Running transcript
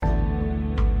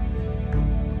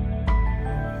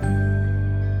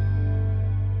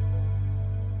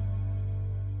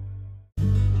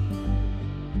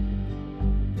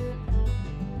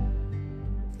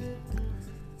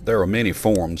There are many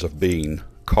forms of being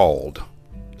called,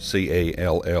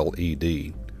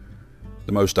 C-A-L-L-E-D.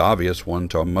 The most obvious one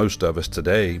to most of us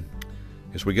today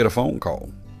is we get a phone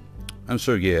call. And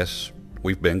so yes,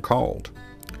 we've been called.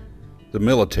 The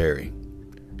military,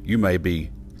 you may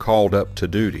be called up to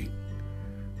duty,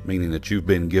 meaning that you've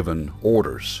been given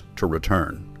orders to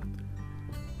return.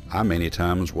 I many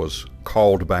times was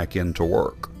called back into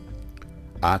work.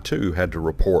 I too had to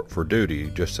report for duty,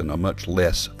 just in a much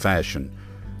less fashion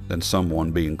than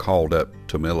someone being called up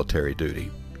to military duty.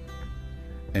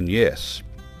 And yes,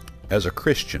 as a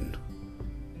Christian,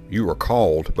 you are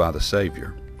called by the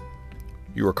Savior.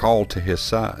 You are called to His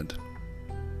side.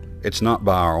 It's not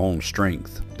by our own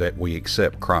strength that we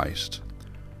accept Christ.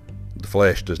 The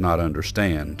flesh does not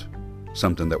understand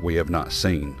something that we have not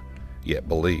seen, yet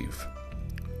believe.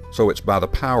 So it's by the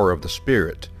power of the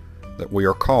Spirit that we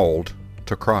are called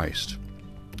to Christ.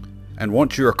 And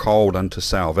once you are called unto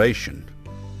salvation,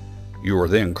 you are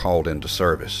then called into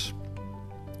service.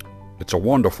 It's a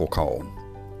wonderful call.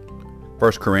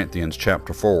 1 Corinthians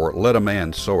chapter 4, let a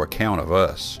man so account of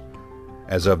us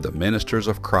as of the ministers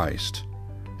of Christ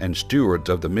and stewards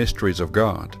of the mysteries of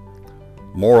God.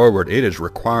 Moreover, it is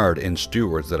required in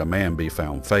stewards that a man be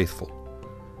found faithful.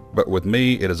 But with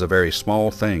me it is a very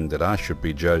small thing that I should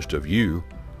be judged of you,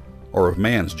 or of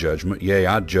man's judgment. Yea,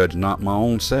 I judge not my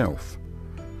own self.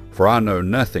 For I know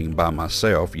nothing by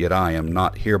myself, yet I am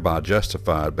not hereby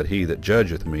justified, but he that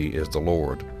judgeth me is the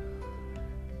Lord.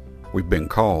 We've been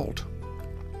called.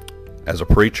 As a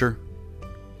preacher,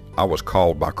 I was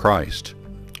called by Christ.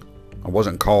 I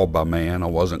wasn't called by man. I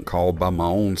wasn't called by my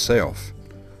own self.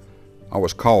 I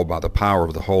was called by the power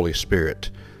of the Holy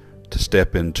Spirit to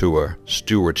step into a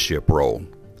stewardship role.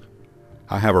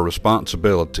 I have a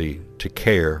responsibility to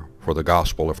care for the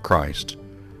gospel of Christ,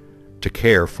 to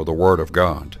care for the Word of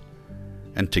God,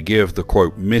 and to give the,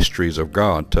 quote, mysteries of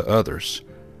God to others,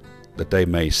 that they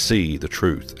may see the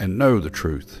truth and know the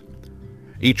truth.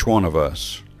 Each one of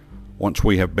us, once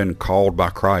we have been called by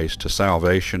Christ to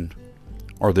salvation,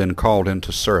 are then called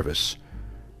into service,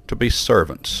 to be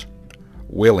servants,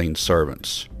 willing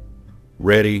servants,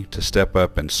 ready to step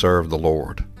up and serve the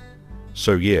Lord.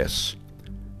 So yes,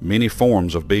 many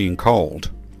forms of being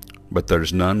called, but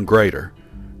there's none greater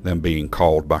than being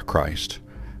called by Christ.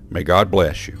 May God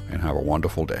bless you and have a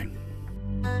wonderful day.